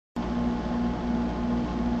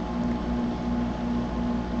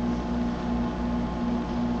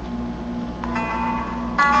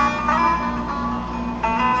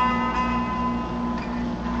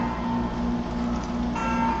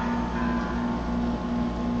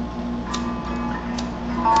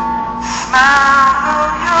Smile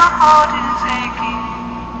though your heart is aching.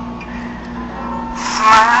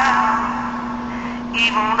 Smile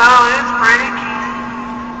even though it's breaking.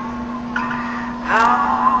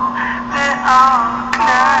 Though there are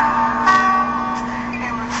clouds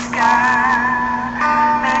in the sky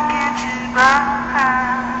that get you by.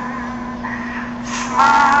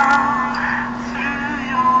 Smile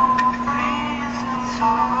through your fears and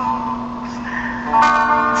sorrows.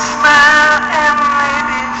 Smile and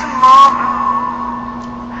maybe tomorrow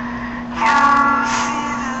you'll see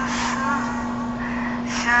the sun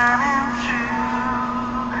shining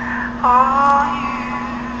through for you.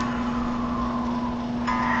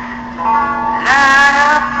 Light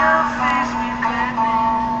up your face with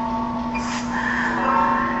gladness.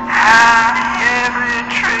 Hide every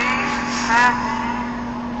trace of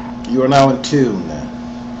sadness. You are now in tune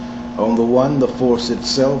on the one, the force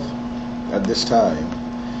itself. At this time,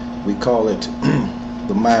 we call it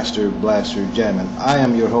the Master Blaster Jamming. I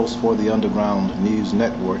am your host for the Underground News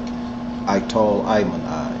Network, Ital Ayman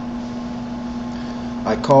I.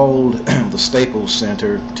 I called the Staples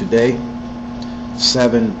Center today,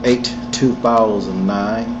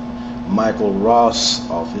 7/8/2009, Michael Ross'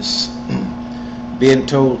 office, being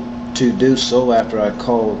told to do so after I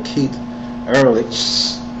called Keith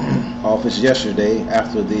Ehrlich's office yesterday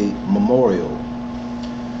after the memorial,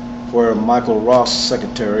 where Michael Ross'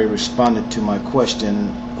 secretary responded to my question,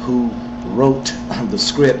 who wrote the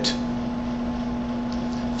script.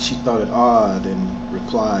 She thought it odd and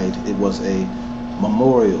replied it was a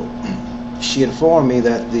memorial. She informed me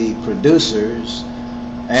that the producers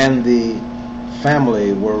and the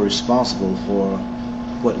family were responsible for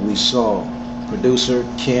what we saw. Producer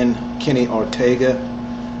Kenny Ortega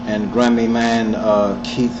and Grammy man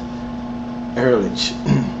Keith Ehrlich.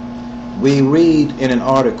 We read in an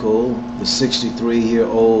article the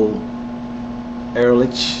 63-year-old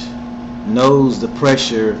Ehrlich knows the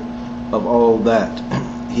pressure of all that.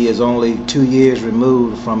 He is only 2 years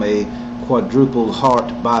removed from a quadruple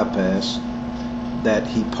heart bypass that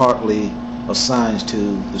he partly assigns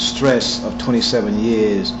to the stress of 27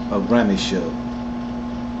 years of Grammy show.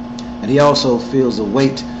 And he also feels the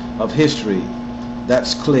weight of history.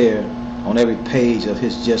 That's clear on every page of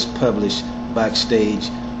his just published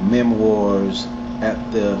backstage memoirs at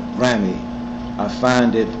the Grammy. I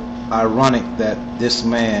find it ironic that this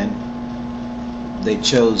man, they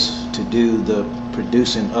chose to do the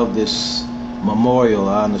producing of this memorial.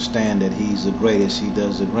 I understand that he's the greatest, he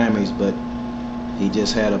does the Grammys, but he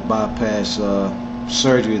just had a bypass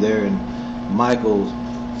surgery there, and Michael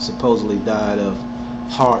supposedly died of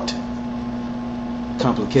heart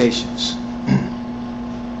complications.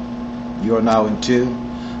 You are now in tune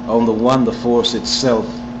on the one, the force itself.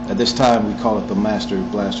 At this time we call it the Master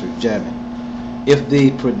Blaster Jamming. If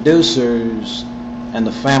the producers and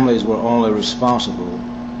the families were only responsible,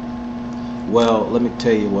 well, let me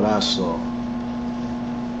tell you what I saw.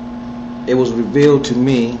 It was revealed to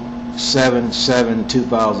me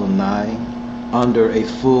 7/7/2009 under a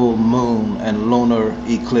full moon and lunar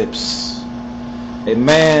eclipse. A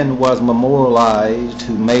man was memorialized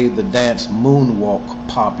who made the dance moonwalk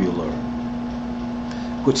popular,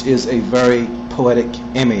 which is a very poetic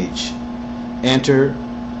image. Enter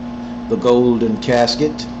the golden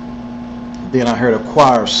casket. Then I heard a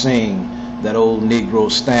choir sing that old Negro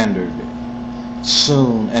standard.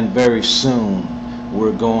 Soon and very soon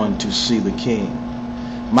we're going to see the king.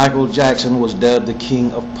 Michael Jackson was dubbed the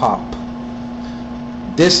king of pop.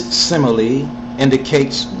 This simile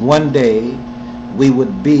indicates one day we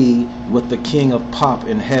would be with the king of pop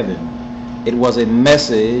in heaven. It was a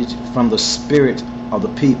message from the spirit of the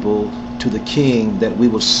people to the king that we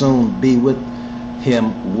will soon be with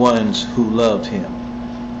him, ones who loved him.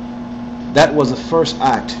 That was the first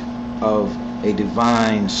act of a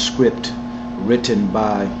divine script written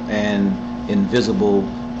by an invisible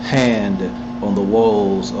hand on the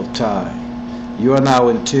walls of time. You are now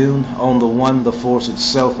in tune on the one, the force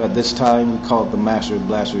itself. At this time we call it the Master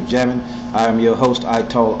Blaster Jamming. I am your host,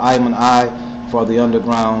 Ital Ayman I, for the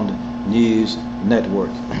Underground News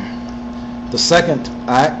Network. The second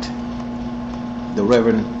act, the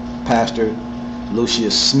Reverend Pastor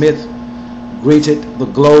Lucius Smith greeted the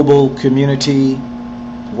global community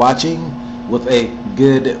watching with a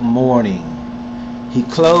good morning. He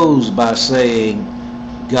closed by saying,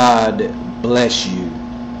 God bless you.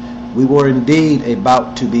 We were indeed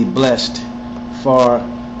about to be blessed, for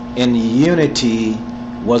in unity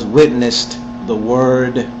was witnessed the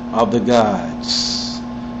word of the gods.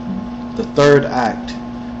 The third act,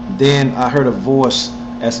 then I heard a voice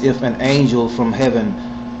as if an angel from heaven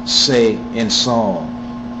say in song,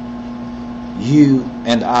 you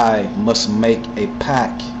and I must make a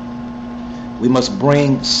pact. We must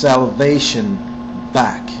bring salvation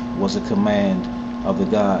back, was a command of the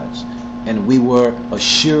gods. And we were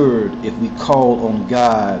assured if we called on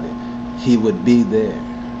God, He would be there.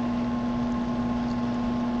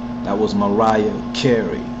 That was Mariah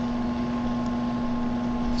Carey.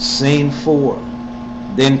 Scene 4.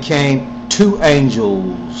 Then came two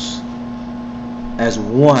angels as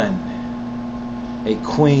one. A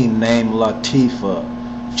queen named Latifah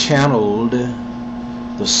channeled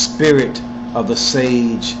the spirit of the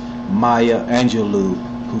sage Maya Angelou,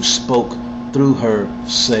 who spoke through her,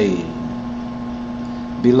 saying,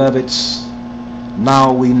 Beloveds,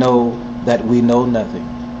 now we know that we know nothing.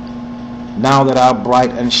 Now that our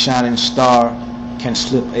bright and shining star can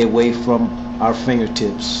slip away from our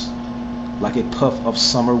fingertips like a puff of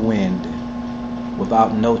summer wind,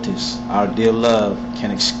 without notice, our dear love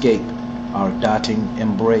can escape our dotting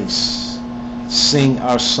embrace, sing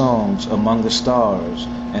our songs among the stars,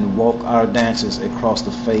 and walk our dances across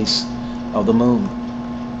the face of the moon.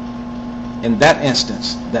 In that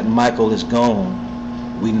instance that Michael is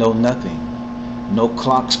gone, we know nothing. No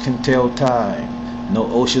clocks can tell time. No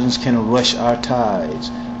oceans can rush our tides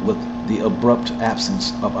with the abrupt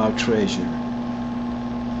absence of our treasure.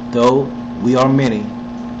 Though we are many,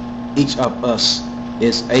 each of us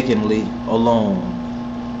is achingly alone,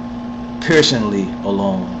 piercingly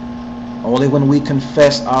alone. Only when we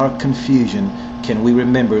confess our confusion can we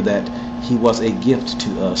remember that He was a gift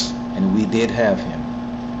to us and we did have Him.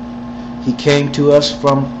 He came to us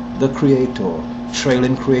from the Creator,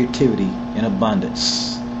 trailing creativity in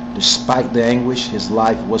abundance. Despite the anguish, His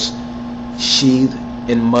life was sheathed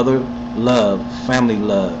in mother love, family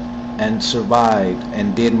love, and survived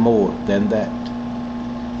and did more than that.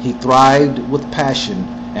 He thrived with passion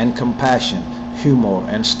and compassion, humor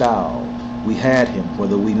and style. We had Him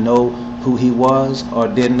whether we know who He was or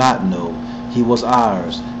did not know. He was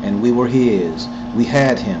ours and we were His. We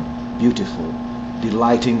had Him, beautiful,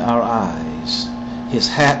 delighting our eyes. His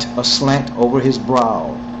hat aslant over His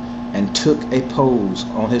brow, and took a pose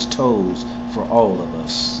on His toes for all of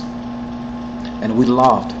us. And we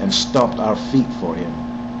laughed and stomped our feet for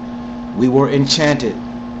Him. We were enchanted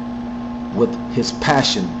with His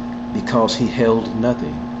passion because He held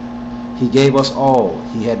nothing. He gave us all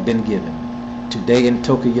He had been given. Today in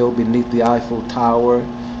Tokyo beneath the Eiffel Tower,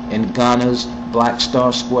 in Ghana's Black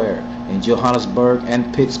Star Square, in Johannesburg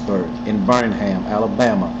and Pittsburgh, in Birmingham,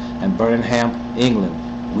 Alabama, and Birmingham,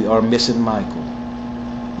 England, we are missing Michael.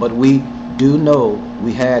 But we do know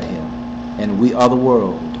we had Him, and we are the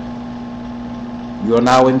world. You are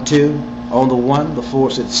now in tune on the one, the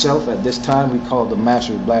force itself. At this time we call it the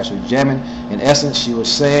Master Blaster jamming. In essence, she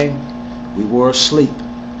was saying, we were asleep,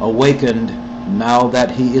 awakened now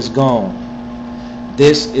that He is gone.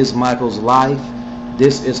 This is Michael's life.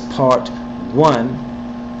 This is part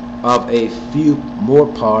 1 of a few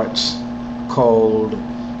more parts called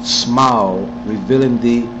Smile, revealing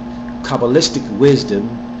the Kabbalistic wisdom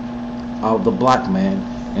of the black man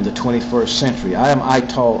in the 21st century. I am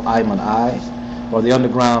Ital Ayman I for the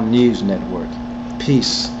Underground News Network.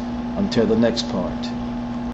 Peace until the next part.